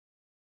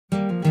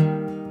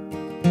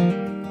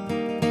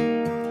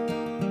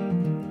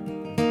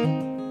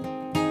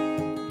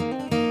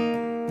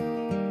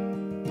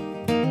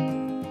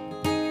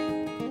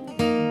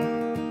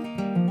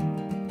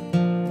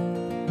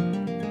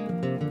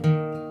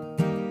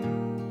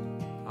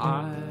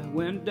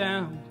went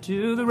down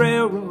to the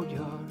railroad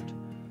yard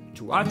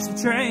to watch the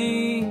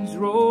trains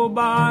roll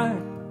by.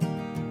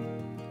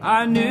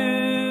 I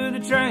knew the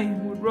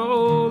train would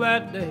roll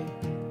that day,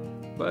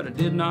 but I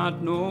did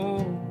not know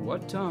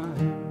what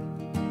time.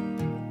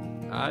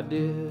 I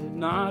did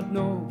not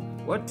know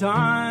what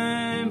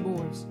time,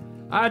 boys.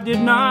 I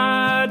did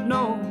not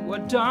know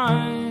what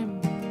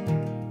time.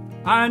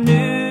 I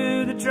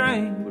knew the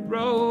train would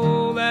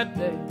roll that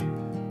day,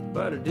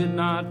 but I did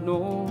not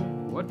know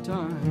what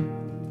time.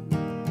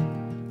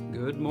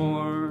 Good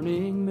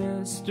morning,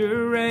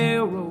 Mr.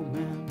 Railroad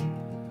Man.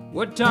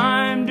 What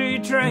time do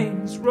your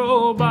trains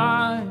roll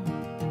by?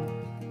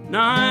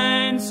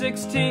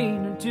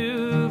 9:16 and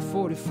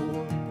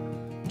 2:44,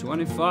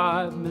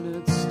 25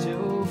 minutes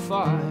till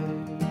 5.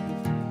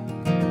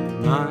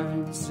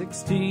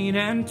 9:16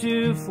 and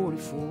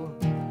 2:44,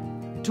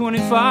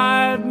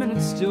 25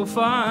 minutes till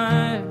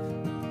 5.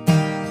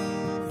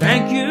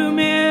 Thank you,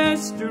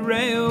 Mr.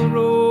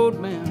 Railroad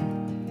Man.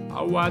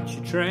 I'll watch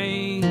your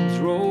trains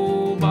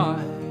roll by.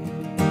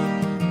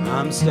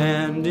 I'm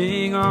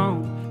standing on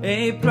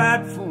a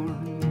platform,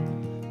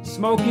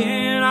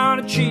 smoking on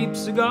a cheap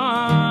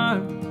cigar,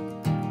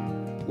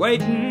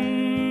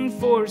 waiting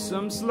for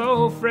some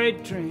slow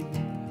freight train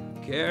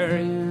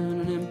carrying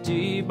an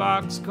empty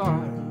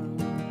boxcar.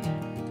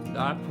 And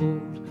I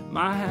pulled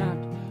my hat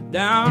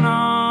down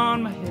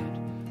on my head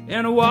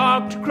and I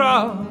walked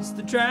across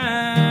the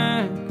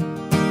track.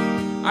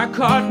 I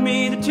caught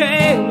me the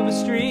tail of a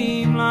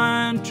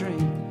streamlined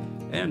train,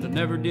 and I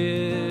never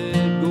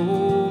did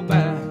go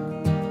back.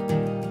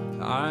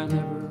 I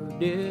never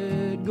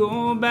did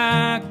go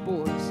back,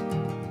 boys.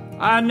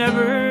 I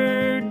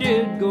never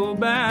did go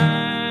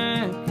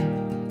back.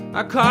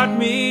 I caught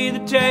me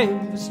the tail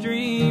of a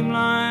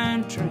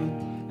streamlined train,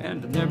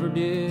 and I never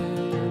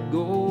did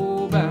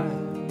go back.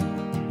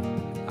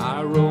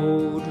 I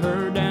rode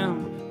her down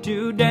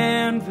to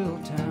Danville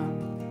town,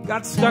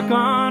 got stuck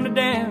on a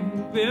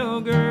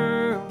Danville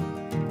girl.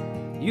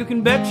 You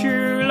can bet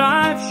your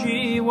life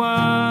she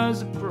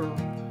was a pearl.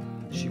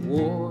 She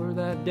wore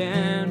that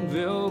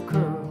Danville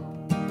curl.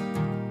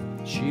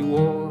 She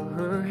wore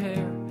her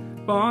hair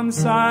on the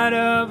side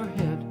of her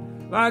head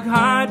like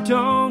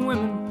high-toned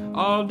women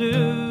all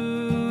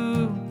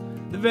do.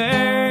 The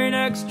very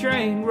next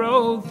train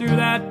rolled through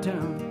that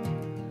town.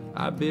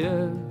 I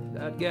bid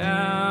that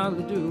gal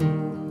adieu.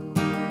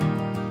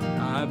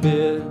 I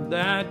bid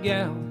that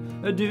gal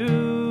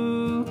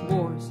adieu,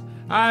 boys.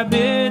 I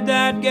bid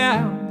that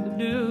gal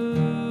adieu.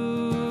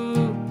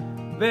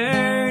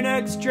 Very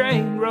next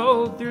train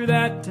rolled through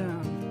that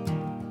town.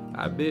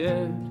 I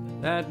bid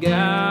that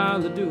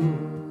gal adieu.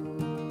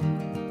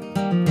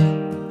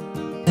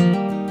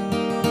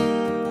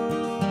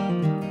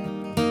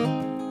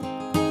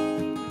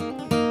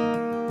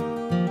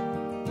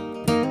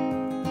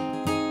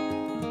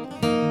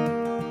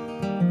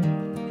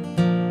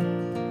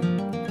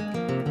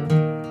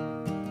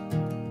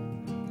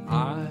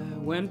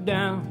 Went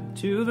down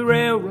to the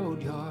railroad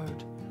yard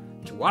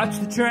to watch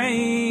the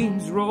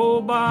trains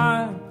roll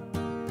by.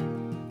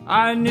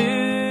 I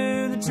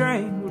knew the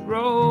train would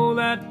roll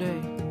that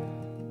day,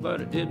 but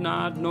I did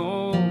not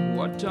know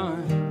what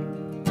time.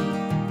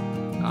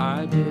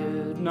 I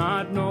did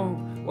not know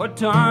what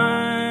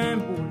time,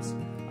 boys.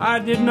 I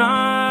did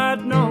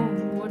not know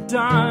what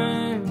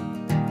time.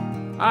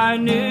 I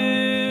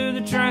knew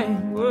the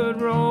train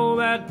would roll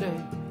that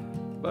day,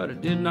 but I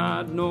did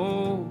not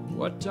know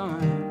what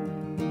time.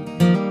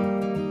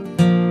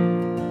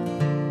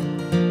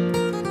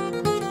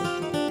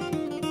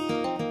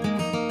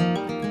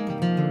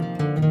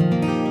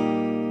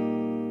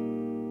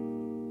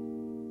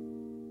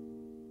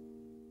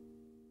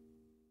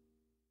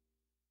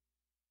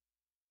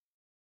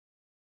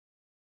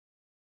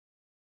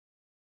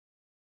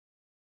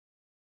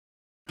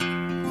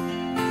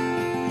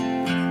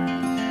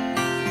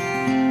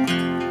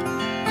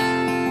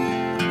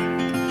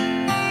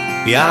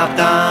 Já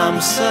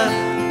ptám se,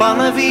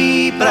 pane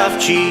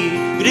výpravčí,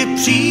 kdy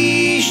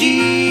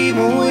přijíždí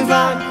můj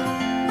vlak.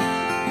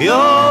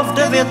 Jo, v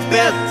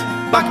 9:05,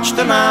 pak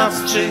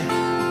 14:03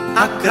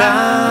 a k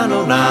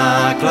ránu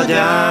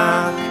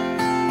náklaďák.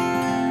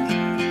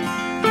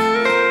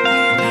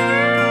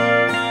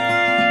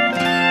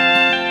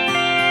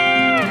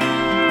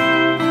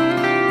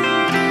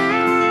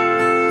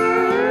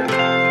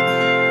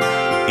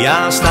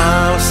 Já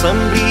stál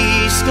jsem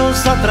blízko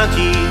za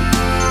tratí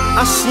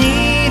a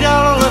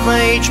snídal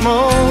levnej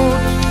čmout.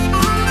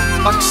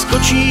 Pak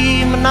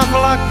skočím na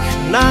vlak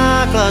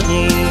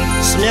nákladní,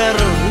 směr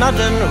na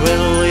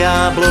Danvillu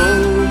já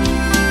bloud.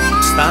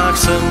 Stáhl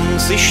jsem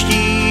si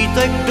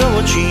štítek do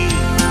očí,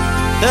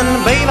 ten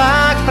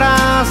bejvák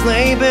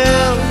prázdnej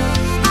byl.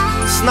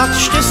 Snad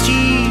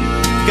štěstí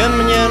ke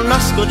mně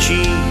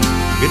naskočí,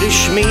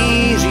 když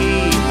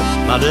mířím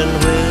na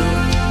Danvillu.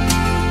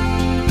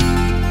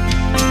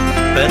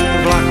 Ten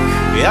vlak,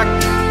 jak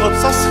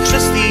ocas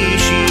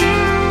chřestýší,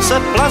 se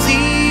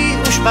plazí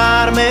už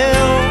pár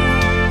mil.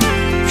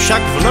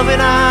 Však v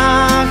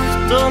novinách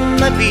to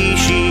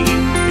nepíší,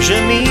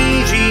 že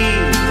míří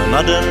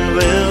na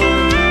Danvillu.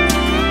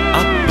 A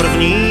první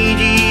První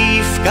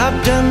dívka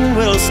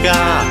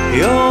danvillská,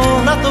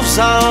 jo, na to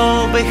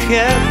vzal bych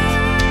jet.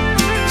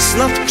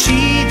 Snad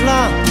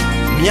křídla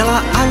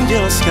měla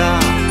andělská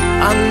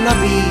a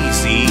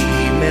nabízí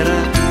mi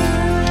rad.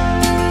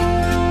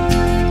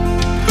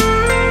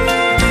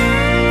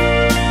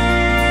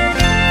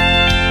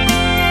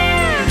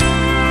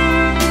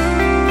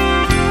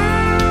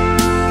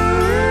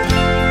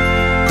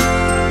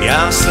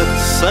 Já se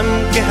sem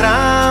ke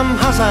hrám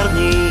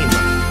hazardním,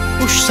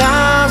 už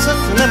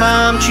sázet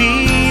nemám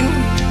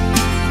čím.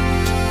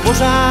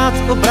 Pořád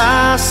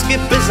obrázky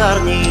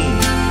bizarní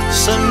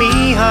se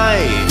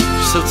míhaj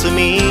v srdci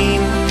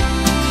mým.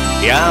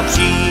 Já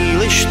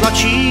příliš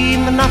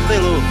tlačím na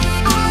pilu,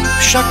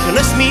 však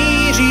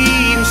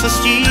nesmířím se s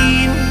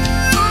tím,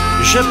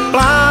 že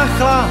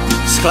pláchla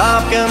s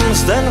chlápkem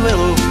z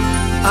Danvillu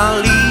a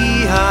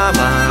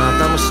líhává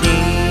tam s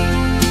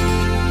ním.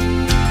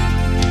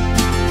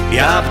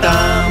 Já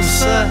ptám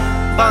se,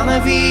 pane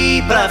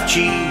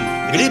výpravčí,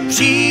 kdy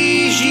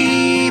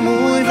přijíždí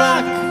můj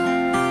vlak.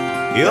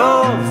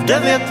 Jo, v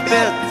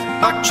 9:05,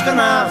 pak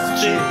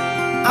 14:03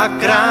 a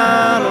k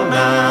ránu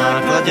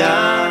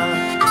nákladák.